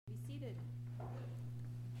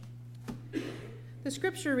The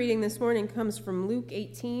scripture reading this morning comes from Luke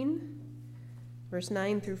 18, verse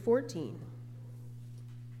 9 through 14.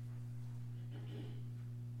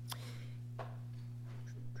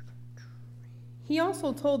 He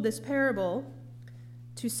also told this parable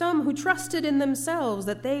to some who trusted in themselves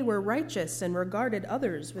that they were righteous and regarded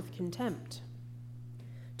others with contempt.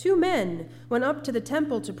 2 men went up to the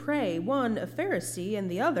temple to pray, one a Pharisee and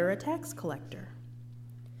the other a tax collector.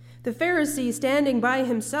 The Pharisee, standing by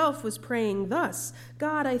himself, was praying thus: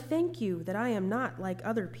 God, I thank you that I am not like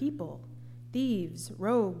other people, thieves,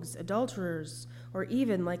 rogues, adulterers, or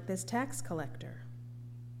even like this tax collector.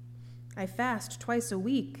 I fast twice a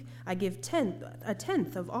week. I give a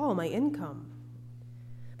tenth of all my income.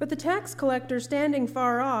 But the tax collector, standing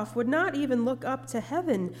far off, would not even look up to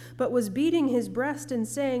heaven, but was beating his breast and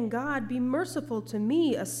saying, God, be merciful to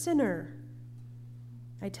me, a sinner.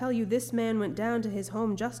 I tell you, this man went down to his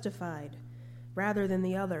home justified, rather than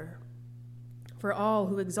the other. For all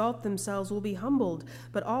who exalt themselves will be humbled,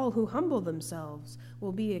 but all who humble themselves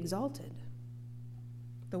will be exalted.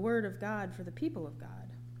 The word of God for the people of God.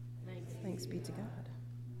 Thanks be to God.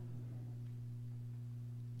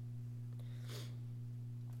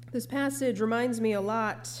 This passage reminds me a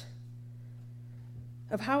lot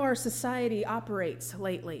of how our society operates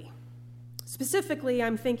lately. Specifically,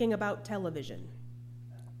 I'm thinking about television.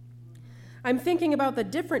 I'm thinking about the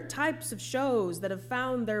different types of shows that have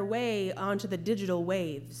found their way onto the digital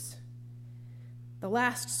waves. The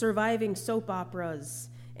last surviving soap operas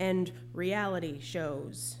and reality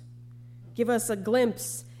shows give us a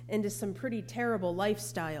glimpse into some pretty terrible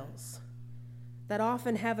lifestyles that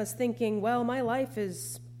often have us thinking, well, my life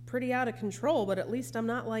is pretty out of control, but at least I'm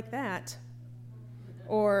not like that.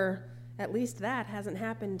 Or at least that hasn't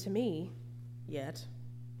happened to me yet.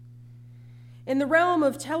 In the realm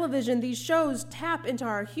of television, these shows tap into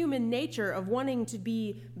our human nature of wanting to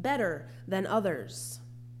be better than others.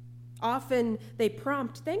 Often they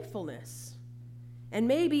prompt thankfulness, and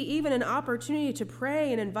maybe even an opportunity to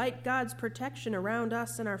pray and invite God's protection around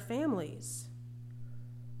us and our families.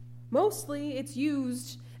 Mostly it's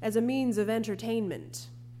used as a means of entertainment.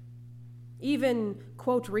 Even,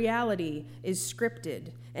 quote, reality is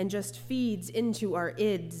scripted and just feeds into our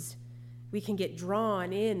ids. We can get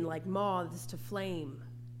drawn in like moths to flame.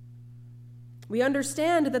 We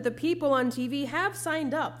understand that the people on TV have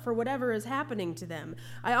signed up for whatever is happening to them.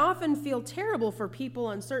 I often feel terrible for people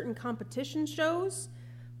on certain competition shows,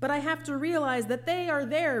 but I have to realize that they are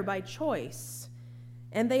there by choice,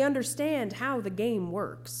 and they understand how the game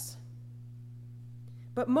works.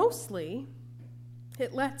 But mostly,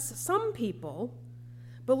 it lets some people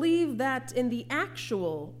believe that in the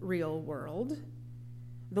actual real world,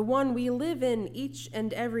 the one we live in each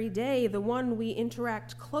and every day, the one we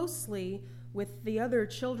interact closely with the other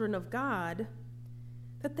children of God,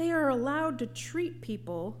 that they are allowed to treat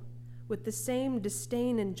people with the same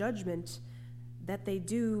disdain and judgment that they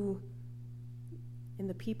do in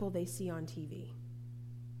the people they see on TV.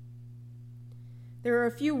 There are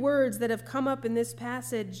a few words that have come up in this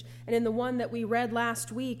passage and in the one that we read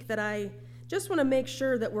last week that I just want to make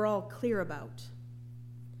sure that we're all clear about.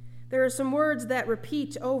 There are some words that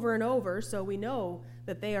repeat over and over, so we know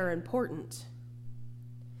that they are important.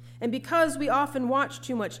 And because we often watch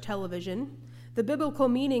too much television, the biblical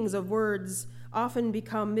meanings of words often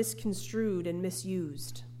become misconstrued and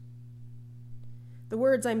misused. The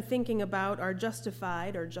words I'm thinking about are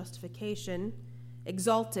justified or justification,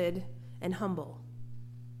 exalted, and humble.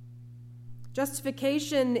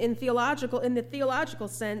 Justification in the theological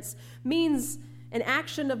sense means an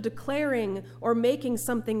action of declaring or making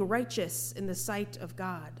something righteous in the sight of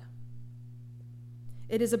God.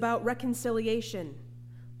 It is about reconciliation,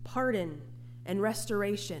 pardon, and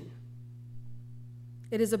restoration.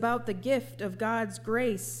 It is about the gift of God's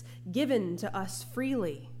grace given to us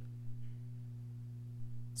freely.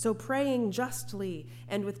 So praying justly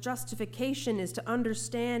and with justification is to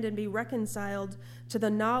understand and be reconciled to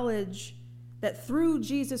the knowledge that through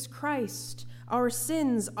Jesus Christ our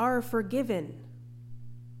sins are forgiven,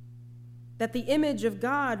 that the image of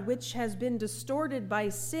God, which has been distorted by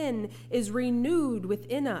sin, is renewed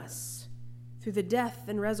within us through the death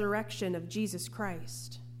and resurrection of Jesus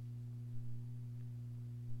Christ.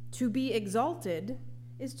 To be exalted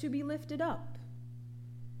is to be lifted up.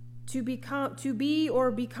 To be or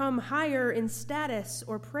become higher in status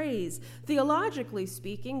or praise. Theologically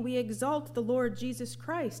speaking, we exalt the Lord Jesus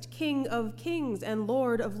Christ, King of kings and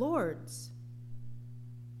Lord of lords.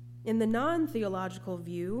 In the non-theological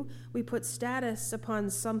view, we put status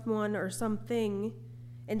upon someone or something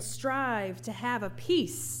and strive to have a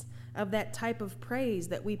piece of that type of praise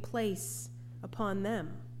that we place upon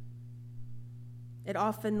them. It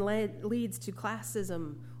often leads to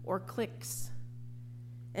classism or cliques.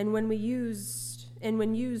 And when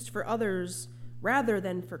used for others rather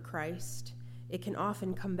than for Christ, it can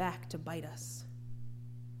often come back to bite us.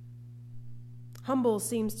 Humble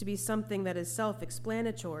seems to be something that is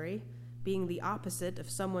self-explanatory, being the opposite of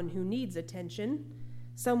someone who needs attention,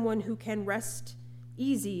 someone who can rest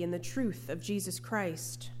easy in the truth of Jesus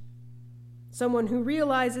Christ, someone who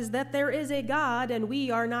realizes that there is a God and we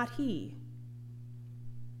are not he.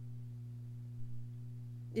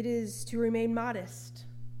 It is to remain modest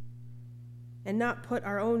and not put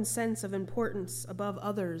our own sense of importance above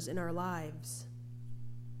others in our lives.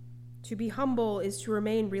 To be humble is to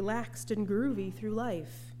remain relaxed and groovy through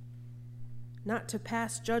life, not to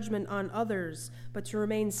pass judgment on others, but to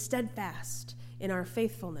remain steadfast in our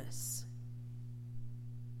faithfulness.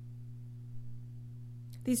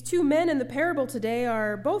 These two men in the parable today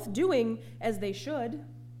are both doing as they should.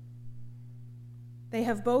 They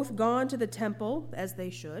have both gone to the temple as they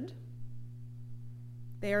should.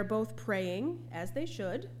 They are both praying as they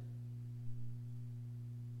should.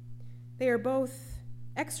 They are both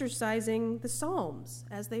exercising the Psalms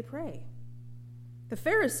as they pray. The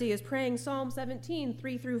Pharisee is praying Psalm 17,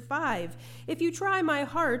 3-5. If you try my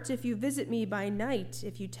heart, if you visit me by night,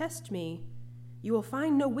 if you test me, you will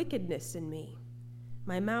find no wickedness in me.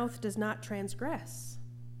 My mouth does not transgress.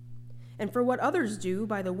 And for what others do,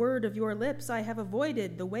 by the word of your lips, I have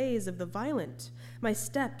avoided the ways of the violent. My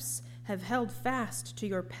steps have held fast to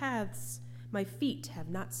your paths. My feet have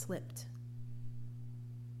not slipped.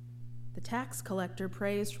 The tax collector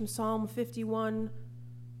prays from Psalm 51,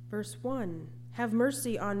 verse 1. Have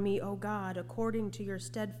mercy on me, O God, according to your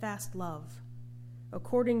steadfast love.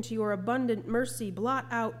 According to your abundant mercy, blot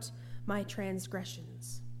out my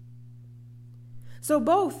transgressions. So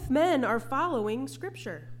both men are following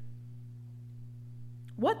Scripture.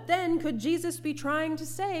 What then could Jesus be trying to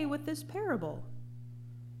say with this parable?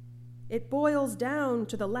 It boils down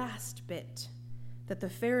to the last bit that the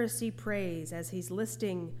Pharisee prays as he's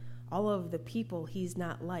listing all of the people he's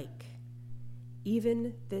not like,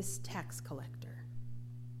 even this tax collector.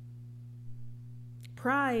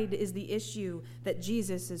 Pride is the issue that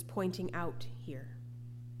Jesus is pointing out here.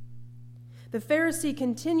 The Pharisee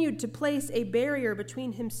continued to place a barrier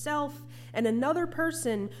between himself and another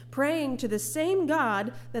person praying to the same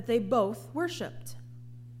God that they both worshiped.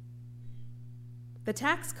 The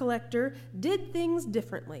tax collector did things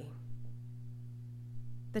differently.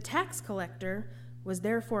 The tax collector was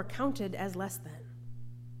therefore counted as less than,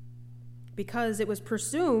 because it was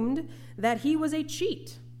presumed that he was a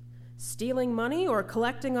cheat, stealing money or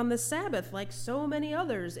collecting on the Sabbath like so many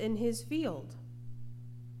others in his field.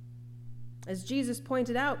 As Jesus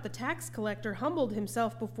pointed out, the tax collector humbled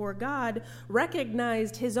himself before God,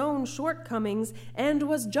 recognized his own shortcomings, and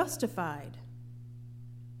was justified.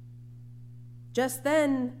 Just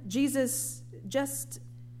as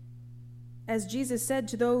Jesus said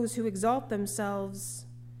to those who exalt themselves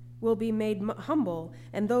will be made humble,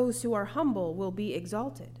 and those who are humble will be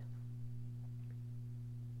exalted.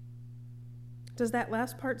 Does that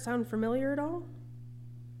last part sound familiar at all?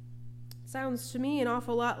 Sounds to me an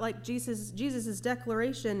awful lot like Jesus'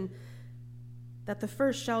 declaration that the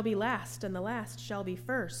first shall be last and the last shall be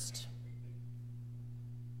first.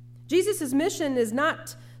 Jesus' mission is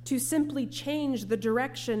not to simply change the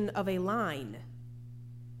direction of a line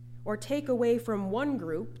or take away from one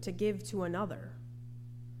group to give to another.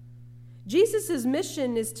 Jesus'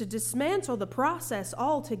 mission is to dismantle the process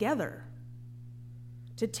altogether,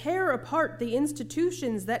 to tear apart the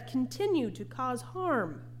institutions that continue to cause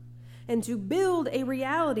harm, and to build a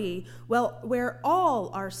reality where all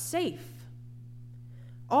are safe,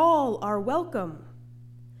 all are welcome,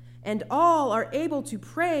 and all are able to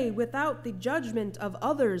pray without the judgment of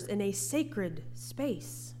others in a sacred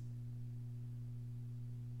space.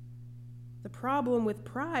 The problem with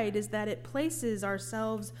pride is that it places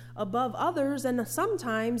ourselves above others and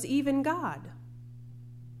sometimes even God.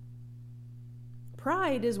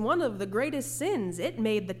 Pride is one of the greatest sins. It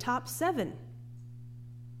made the top 7.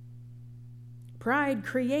 Pride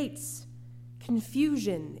creates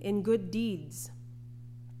confusion in good deeds.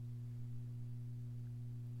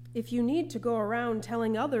 If you need to go around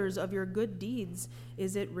telling others of your good deeds,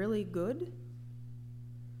 is it really good?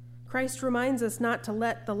 Christ reminds us not to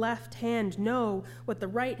let the left hand know what the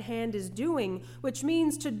right hand is doing, which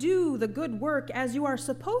means to do the good work as you are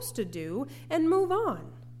supposed to do and move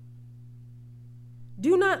on.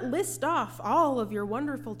 Do not list off all of your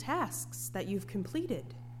wonderful tasks that you've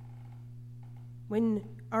completed. When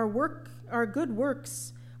our good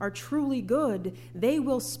works are truly good, they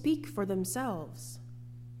will speak for themselves.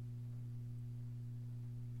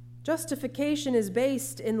 Justification is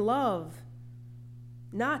based in love,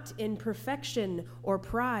 not in perfection or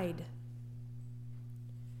pride.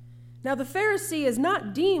 Now, the Pharisee is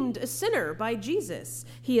not deemed a sinner by Jesus.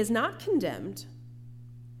 He is not condemned.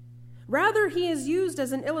 Rather, he is used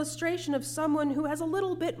as an illustration of someone who has a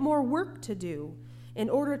little bit more work to do in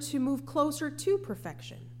order to move closer to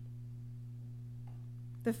perfection.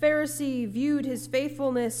 The Pharisee viewed his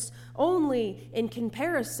faithfulness only in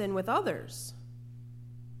comparison with others.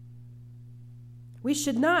 We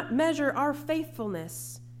should not measure our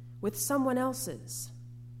faithfulness with someone else's.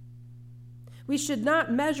 We should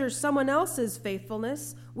not measure someone else's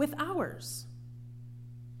faithfulness with ours.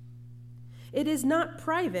 It is not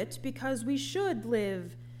private because we should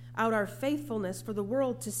live out our faithfulness for the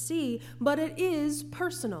world to see, but it is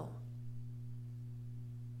personal.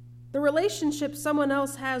 The relationship someone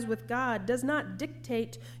else has with God does not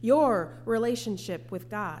dictate your relationship with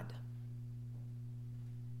God.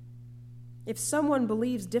 If someone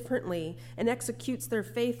believes differently and executes their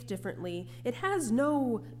faith differently, it has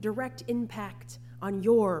no direct impact on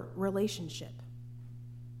your relationship.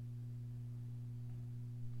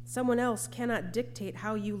 Someone else cannot dictate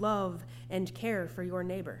how you love and care for your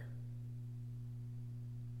neighbor.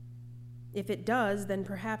 If it does, then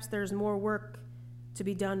perhaps there's more work to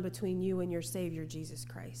be done between you and your Savior, Jesus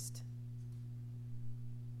Christ.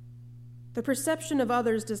 The perception of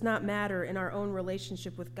others does not matter in our own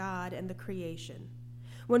relationship with God and the creation.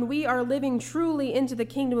 When we are living truly into the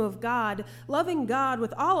kingdom of God, loving God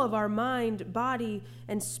with all of our mind, body,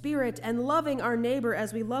 and spirit, and loving our neighbor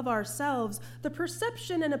as we love ourselves, the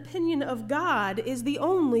perception and opinion of God is the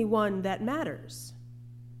only one that matters.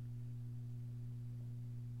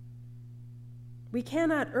 We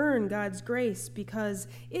cannot earn God's grace because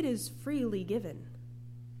it is freely given.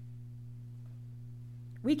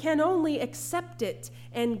 We can only accept it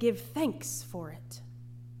and give thanks for it.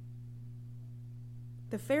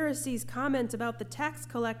 The Pharisees' comment about the tax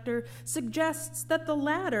collector suggests that the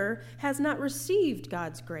latter has not received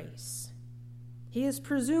God's grace. He is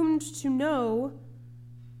presumed to know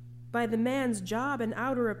by the man's job and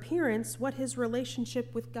outer appearance what his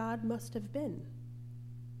relationship with God must have been.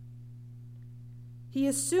 He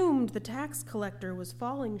assumed the tax collector was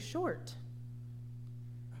falling short.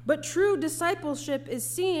 But true discipleship is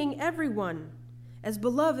seeing everyone as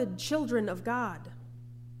beloved children of God.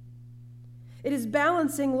 It is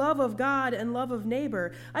balancing love of God and love of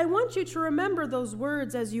neighbor. I want you to remember those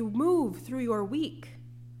words as you move through your week,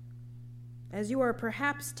 as you are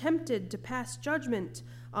perhaps tempted to pass judgment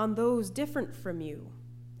on those different from you.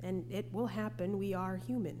 And it will happen, we are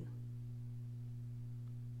human.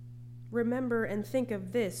 Remember and think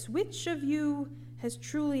of this. Which of you has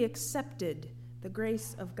truly accepted the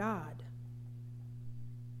grace of God?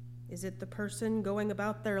 Is it the person going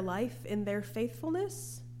about their life in their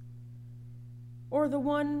faithfulness, or the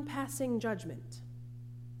one passing judgment?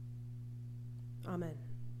 Amen.